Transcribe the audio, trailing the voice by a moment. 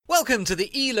Welcome to the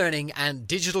e-learning and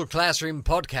digital classroom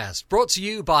podcast brought to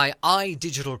you by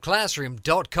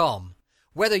idigitalclassroom.com.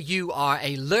 Whether you are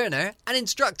a learner, an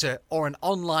instructor, or an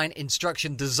online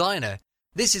instruction designer,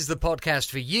 this is the podcast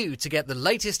for you to get the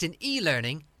latest in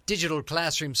e-learning, digital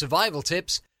classroom survival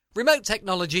tips, remote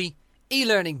technology,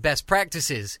 e-learning best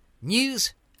practices,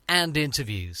 news, and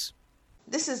interviews.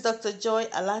 This is Dr. Joy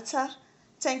Alata.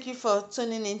 Thank you for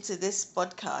tuning into this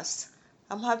podcast.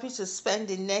 I'm happy to spend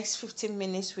the next 15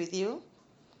 minutes with you.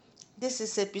 This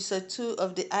is episode 2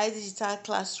 of the iDigital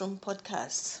Classroom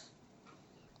podcast.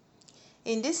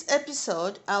 In this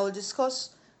episode, I will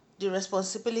discuss the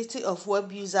responsibility of web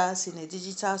users in a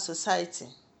digital society.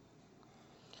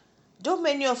 Though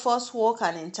many of us work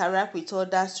and interact with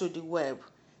others through the web,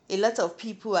 a lot of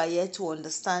people are yet to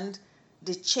understand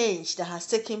the change that has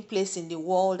taken place in the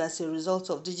world as a result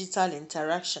of digital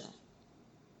interaction.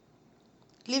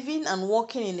 Living and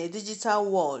working in a digital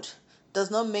world does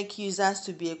not make users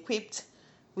to be equipped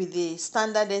with the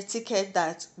standard etiquette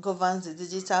that governs the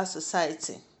digital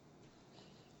society.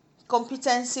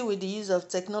 Competency with the use of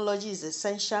technology is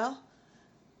essential,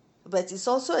 but it's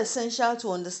also essential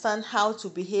to understand how to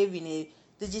behave in a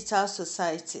digital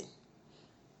society.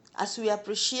 As we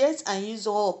appreciate and use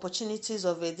all opportunities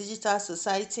of a digital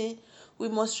society, we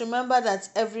must remember that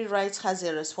every right has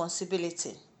a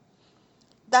responsibility.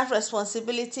 That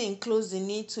responsibility includes the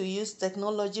need to use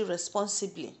technology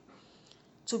responsibly,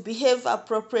 to behave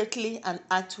appropriately and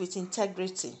act with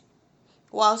integrity,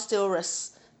 while still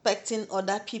respecting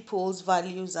other people's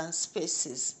values and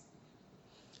spaces.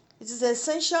 It is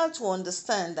essential to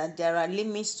understand that there are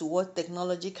limits to what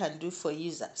technology can do for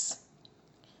users.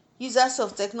 Users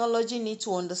of technology need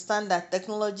to understand that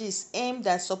technology is aimed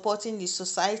at supporting the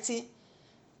society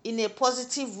in a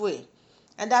positive way,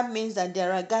 and that means that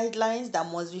there are guidelines that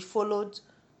must be followed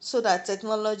so that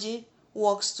technology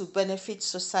works to benefit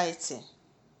society.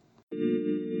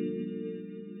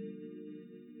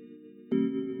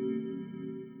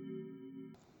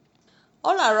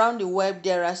 All around the web,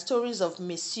 there are stories of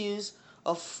misuse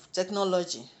of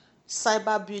technology,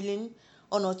 cyberbullying,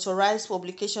 unauthorized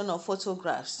publication of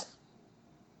photographs.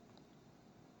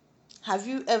 Have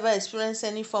you ever experienced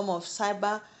any form of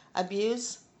cyber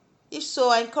abuse? If so,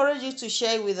 I encourage you to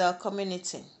share it with our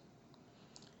community.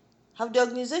 Have the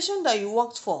organization that you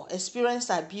worked for experienced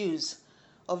abuse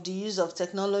of the use of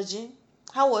technology?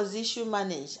 How was the issue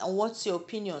managed, and what's your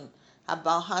opinion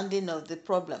about handling of the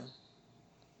problem?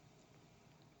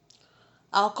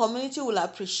 Our community will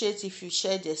appreciate if you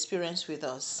share the experience with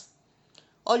us.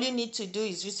 All you need to do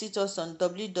is visit us on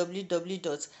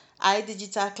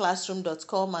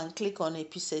www.idigitalclassroom.com and click on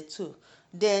episode 2.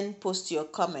 Then post your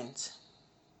comment.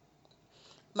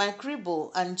 Mike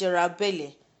Ribble and Gerard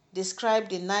Bailey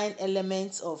described the 9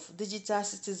 elements of digital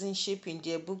citizenship in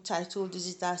their book titled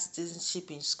Digital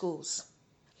Citizenship in Schools.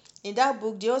 In that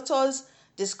book, the authors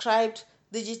described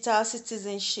digital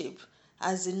citizenship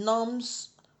as the norms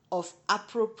of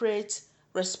appropriate,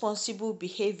 responsible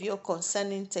behavior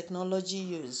concerning technology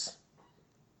use.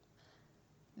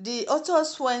 The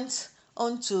authors went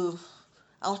on to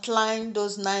outline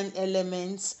those 9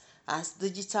 elements as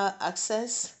digital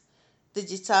access,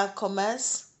 digital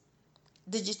commerce,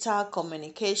 digital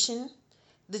communication,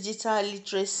 digital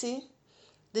literacy,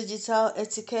 digital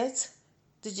etiquette,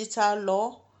 digital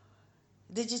law,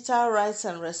 digital rights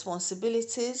and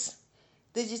responsibilities,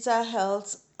 digital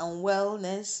health and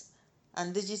wellness,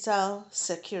 and digital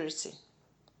security.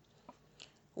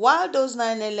 While those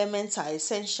 9 elements are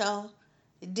essential,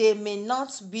 they may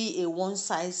not be a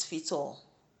one-size-fits-all.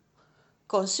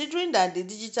 Considering that the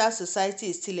digital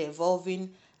society is still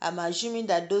evolving, I'm assuming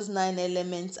that those 9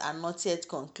 elements are not yet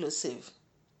conclusive.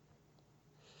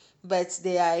 But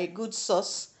they are a good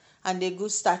source and a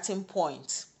good starting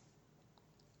point.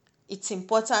 It's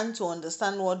important to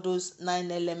understand what those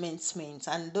 9 elements mean,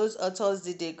 and those authors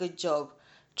did a good job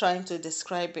trying to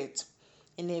describe it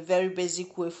in a very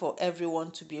basic way for everyone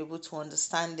to be able to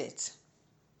understand it.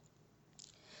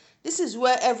 This is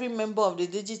where every member of the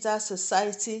digital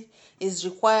society is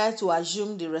required to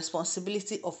assume the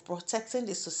responsibility of protecting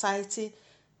the society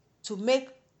to make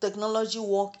technology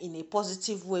work in a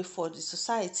positive way for the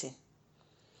society.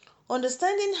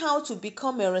 Understanding how to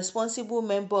become a responsible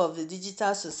member of the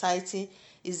digital society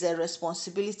is a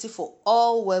responsibility for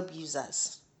all web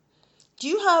users. Do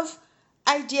you have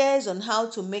ideas on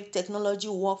how to make technology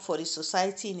work for the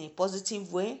society in a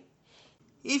positive way?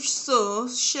 If so,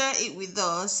 share it with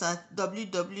us at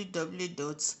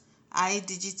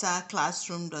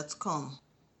www.idigitalclassroom.com.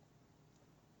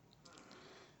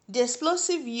 The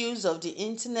explosive use of the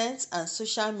internet and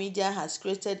social media has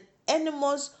created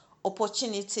enormous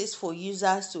opportunities for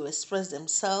users to express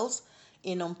themselves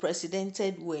in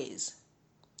unprecedented ways.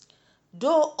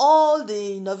 Though all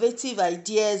the innovative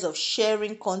ideas of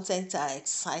sharing content are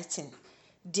exciting,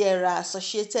 there are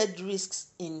associated risks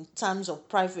in terms of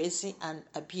privacy and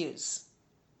abuse.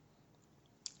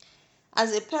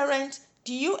 As a parent,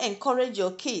 do you encourage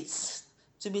your kids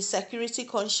to be security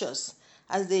conscious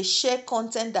as they share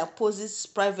content that poses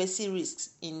privacy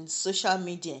risks in social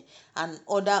media and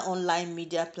other online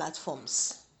media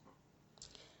platforms?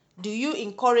 Do you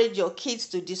encourage your kids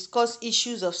to discuss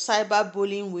issues of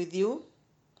cyberbullying with you?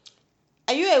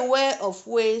 Are you aware of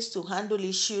ways to handle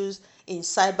issues in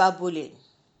cyberbullying?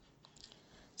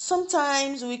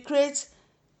 Sometimes we create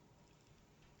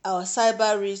our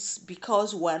cyber risks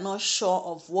because we are not sure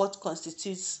of what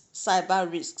constitutes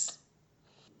cyber risks.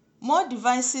 More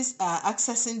devices are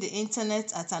accessing the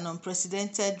internet at an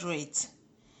unprecedented rate.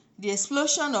 The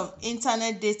explosion of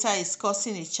internet data is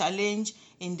causing a challenge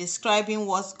in describing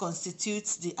what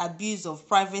constitutes the abuse of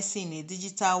privacy in a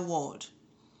digital world.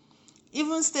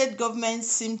 Even state governments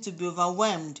seem to be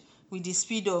overwhelmed with the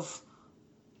speed of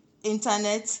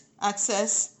internet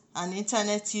access and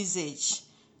internet usage,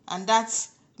 and that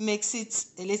makes it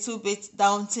a little bit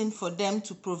daunting for them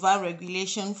to provide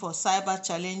regulation for cyber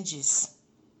challenges.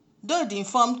 Though the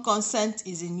informed consent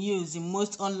is in use in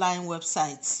most online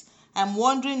websites, I'm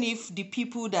wondering if the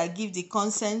people that give the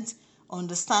consent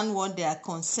understand what they are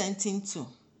consenting to.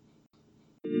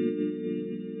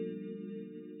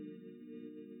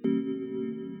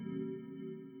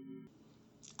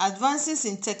 Advances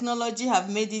in technology have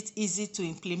made it easy to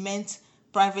implement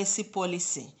privacy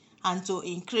policy and to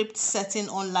encrypt certain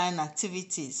online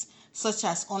activities, such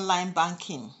as online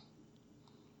banking.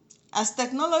 As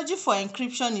technology for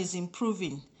encryption is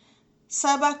improving,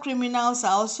 cyber criminals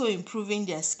are also improving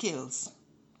their skills.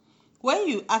 When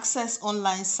you access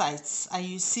online sites and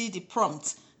you see the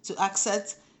prompt to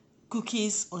access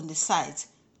cookies on the site,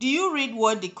 do you read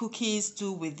what the cookies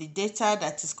do with the data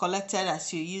that is collected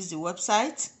as you use the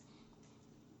website?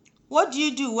 What do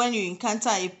you do when you encounter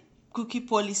a cookie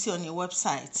policy on a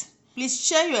website? Please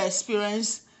share your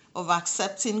experience of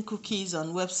accepting cookies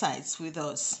on websites with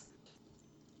us.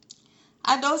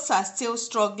 Adults are still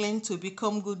struggling to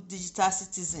become good digital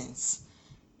citizens.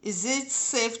 Is it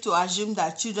safe to assume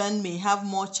that children may have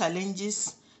more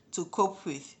challenges to cope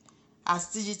with as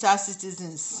digital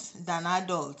citizens than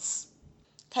adults?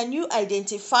 Can you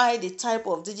identify the type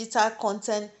of digital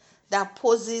content that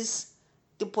poses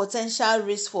the potential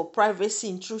risk for privacy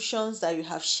intrusions that you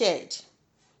have shared?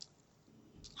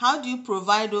 How do you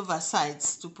provide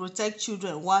oversights to protect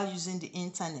children while using the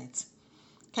internet?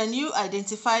 Can you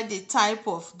identify the type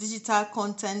of digital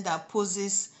content that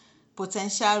poses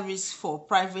potential risk for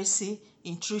privacy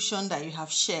intrusion that you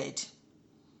have shared?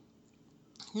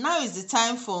 Now is the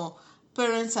time for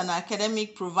parents and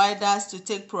academic providers to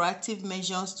take proactive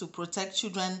measures to protect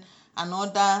children and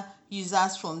other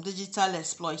users from digital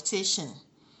exploitation.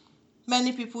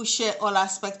 Many people share all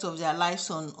aspects of their lives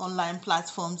on online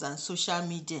platforms and social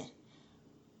media.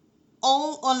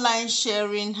 All online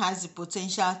sharing has the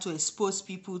potential to expose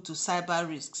people to cyber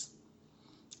risks.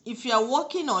 If you are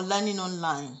working or learning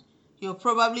online, you're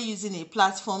probably using a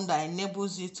platform that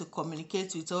enables you to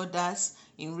communicate with others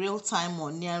in real time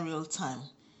or near real time.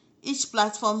 Each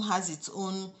platform has its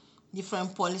own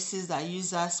different policies that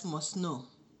users must know.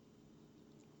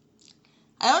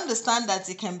 I understand that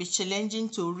it can be challenging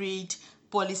to read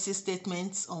policy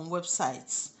statements on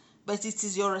websites, but it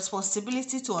is your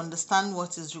responsibility to understand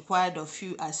what is required of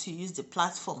you as you use the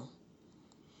platform.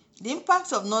 The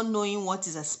impact of not knowing what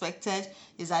is expected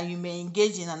is that you may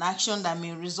engage in an action that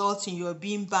may result in your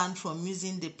being banned from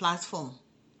using the platform.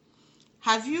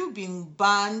 Have you been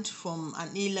banned from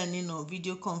an e-learning or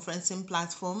video conferencing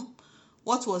platform?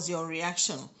 What was your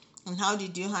reaction and how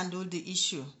did you handle the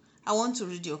issue? I want to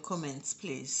read your comments,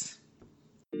 please.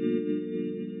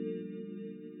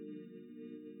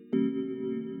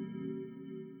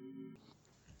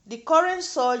 The current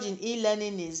surge in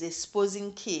e-learning is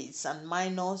exposing kids and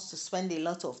minors to spend a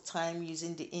lot of time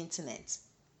using the internet.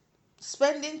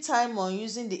 Spending time on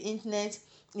using the internet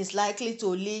is likely to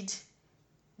lead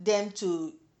them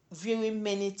to viewing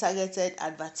many targeted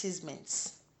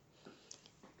advertisements.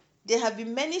 There have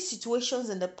been many situations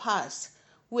in the past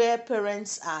where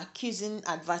parents are accusing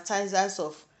advertisers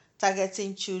of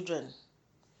targeting children.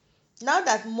 Now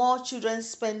that more children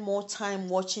spend more time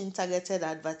watching targeted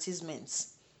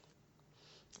advertisements,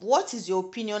 what is your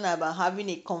opinion about having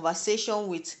a conversation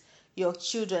with your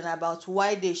children about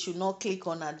why they should not click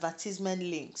on advertisement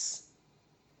links?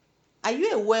 Are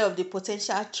you aware of the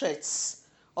potential threats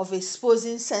of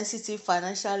exposing sensitive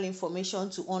financial information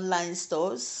to online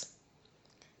stores?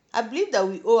 I believe that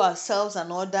we owe ourselves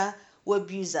and other web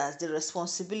users the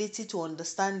responsibility to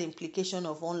understand the implication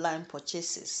of online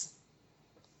purchases.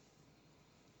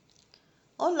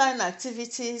 Online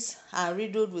activities are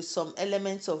riddled with some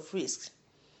elements of risk.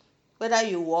 Whether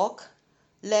you work,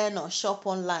 learn, or shop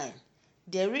online,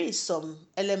 there is some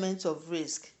element of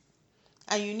risk,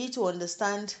 and you need to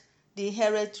understand the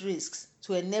inherent risks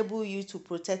to enable you to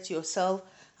protect yourself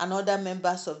and other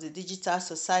members of the digital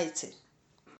society.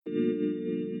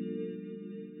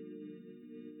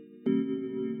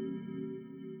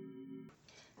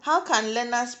 How can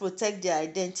learners protect their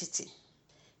identity?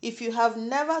 If you have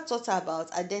never thought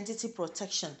about identity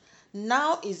protection,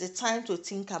 now is the time to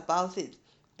think about it,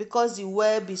 because the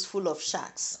web is full of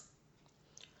sharks.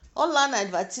 Online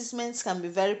advertisements can be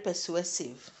very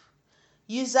persuasive.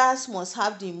 Users must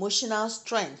have the emotional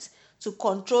strength to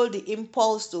control the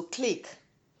impulse to click.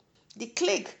 The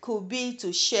click could be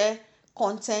to share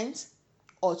content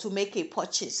or to make a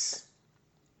purchase.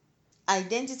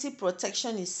 Identity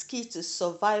protection is key to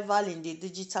survival in the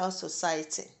digital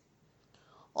society.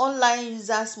 Online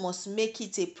users must make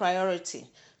it a priority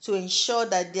to ensure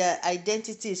that their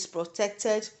identity is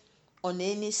protected on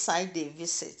any site they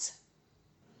visit.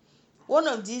 One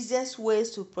of the easiest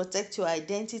ways to protect your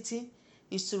identity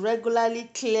is to regularly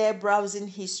clear browsing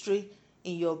history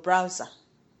in your browser.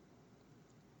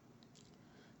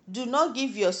 Do not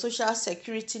give your social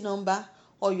security number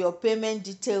or your payment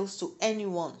details to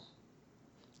anyone.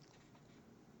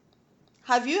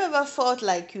 Have you ever felt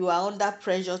like you are under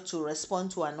pressure to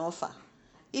respond to an offer?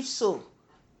 If so,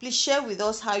 please share with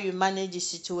us how you manage the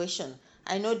situation.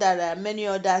 I know that there are many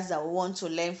others that will want to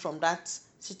learn from that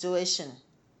situation.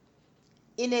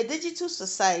 In a digital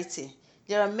society,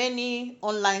 there are many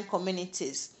online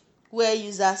communities where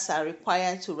users are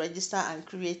required to register and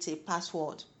create a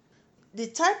password. The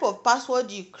type of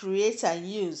password you create and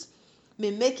use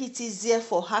may make it easier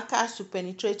for hackers to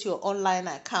penetrate your online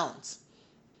account.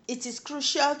 It is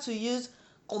crucial to use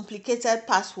complicated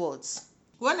passwords.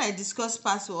 When I discuss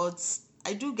passwords,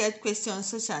 I do get questions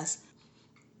such as,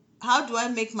 how do I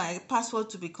make my password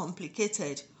to be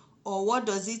complicated? Or what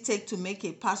does it take to make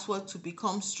a password to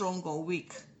become strong or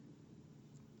weak?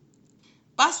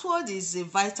 Password is a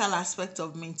vital aspect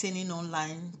of maintaining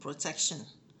online protection.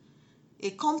 A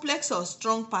complex or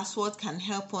strong password can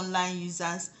help online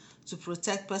users to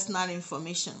protect personal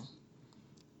information.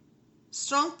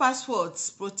 Strong passwords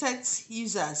protect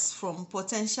users from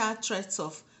potential threats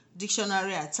of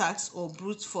dictionary attacks or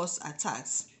brute force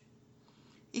attacks.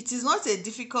 It is not a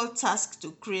difficult task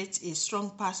to create a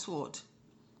strong password.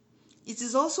 It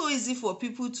is also easy for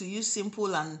people to use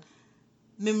simple and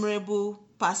memorable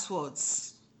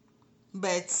passwords,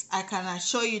 but I can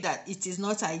assure you that it is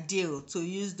not ideal to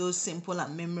use those simple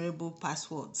and memorable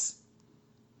passwords.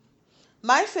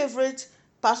 My favorite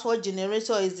password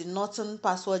generator is the Norton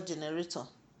Password Generator.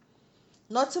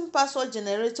 Norton Password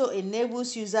Generator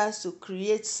enables users to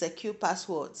create secure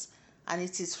passwords, and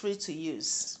it is free to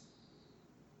use.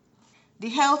 The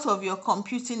health of your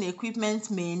computing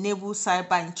equipment may enable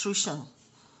cyber intrusion.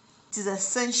 It is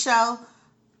essential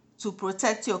to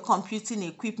protect your computing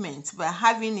equipment by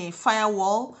having a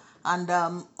firewall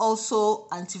and also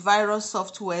antivirus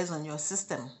softwares on your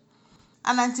system.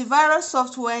 An antivirus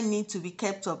software needs to be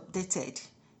kept updated.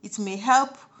 It may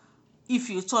help if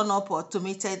you turn up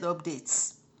automated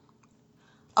updates.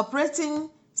 Operating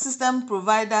system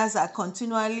providers are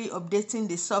continually updating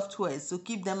the software to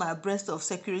keep them abreast of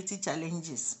security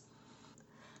challenges.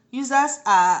 Users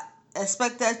are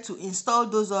expected to install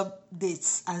those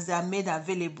updates as they are made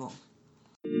available.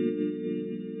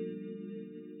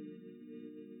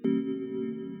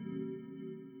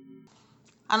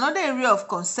 Another area of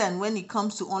concern when it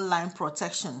comes to online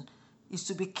protection is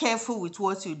to be careful with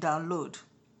what you download.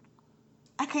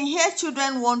 I can hear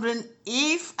children wondering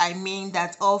if I mean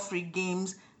that all free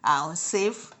games are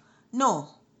unsafe. No,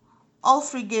 all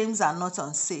free games are not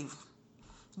unsafe.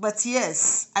 But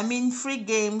yes, I mean free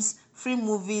games, free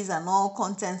movies, and all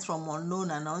content from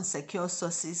unknown and unsecure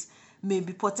sources may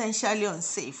be potentially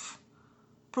unsafe.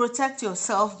 Protect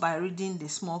yourself by reading the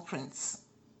small prints.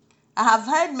 I have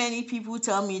heard many people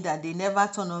tell me that they never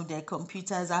turn off their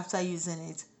computers after using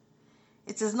it.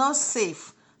 It is not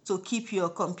safe to keep your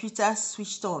computer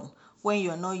switched on when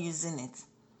you're not using it.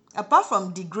 Apart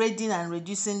from degrading and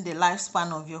reducing the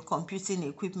lifespan of your computing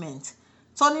equipment,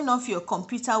 turning off your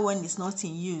computer when it's not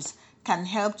in use can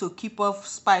help to keep off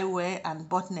spyware and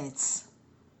botnets.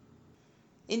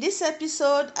 In this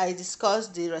episode, I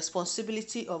discussed the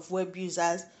responsibility of web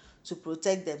users to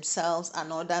protect themselves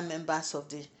and other members of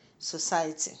the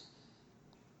society.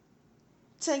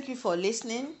 Thank you for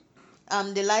listening.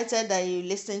 I'm delighted that you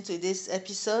listened to this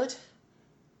episode.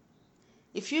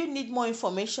 If you need more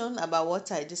information about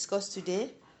what I discussed today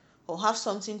or have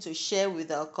something to share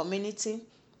with our community,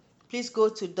 please go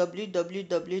to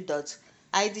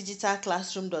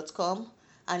www.idigitalclassroom.com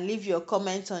and leave your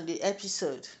comment on the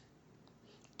episode.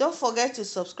 Don't forget to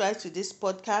subscribe to this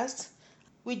podcast.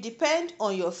 We depend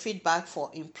on your feedback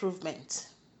for improvement.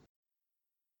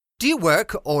 Do you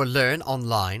work or learn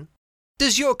online?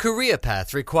 Does your career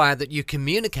path require that you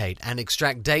communicate and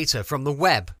extract data from the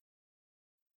web?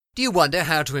 Do you wonder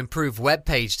how to improve web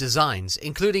page designs,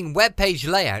 including web page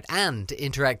layout and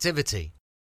interactivity?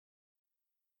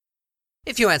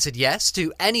 If you answered yes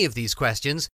to any of these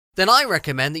questions, then I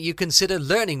recommend that you consider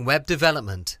learning web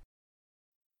development.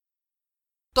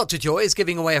 Dr. Joy is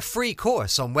giving away a free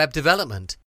course on web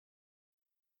development.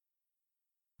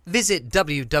 Visit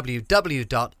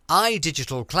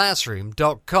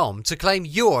www.idigitalclassroom.com to claim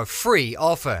your free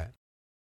offer.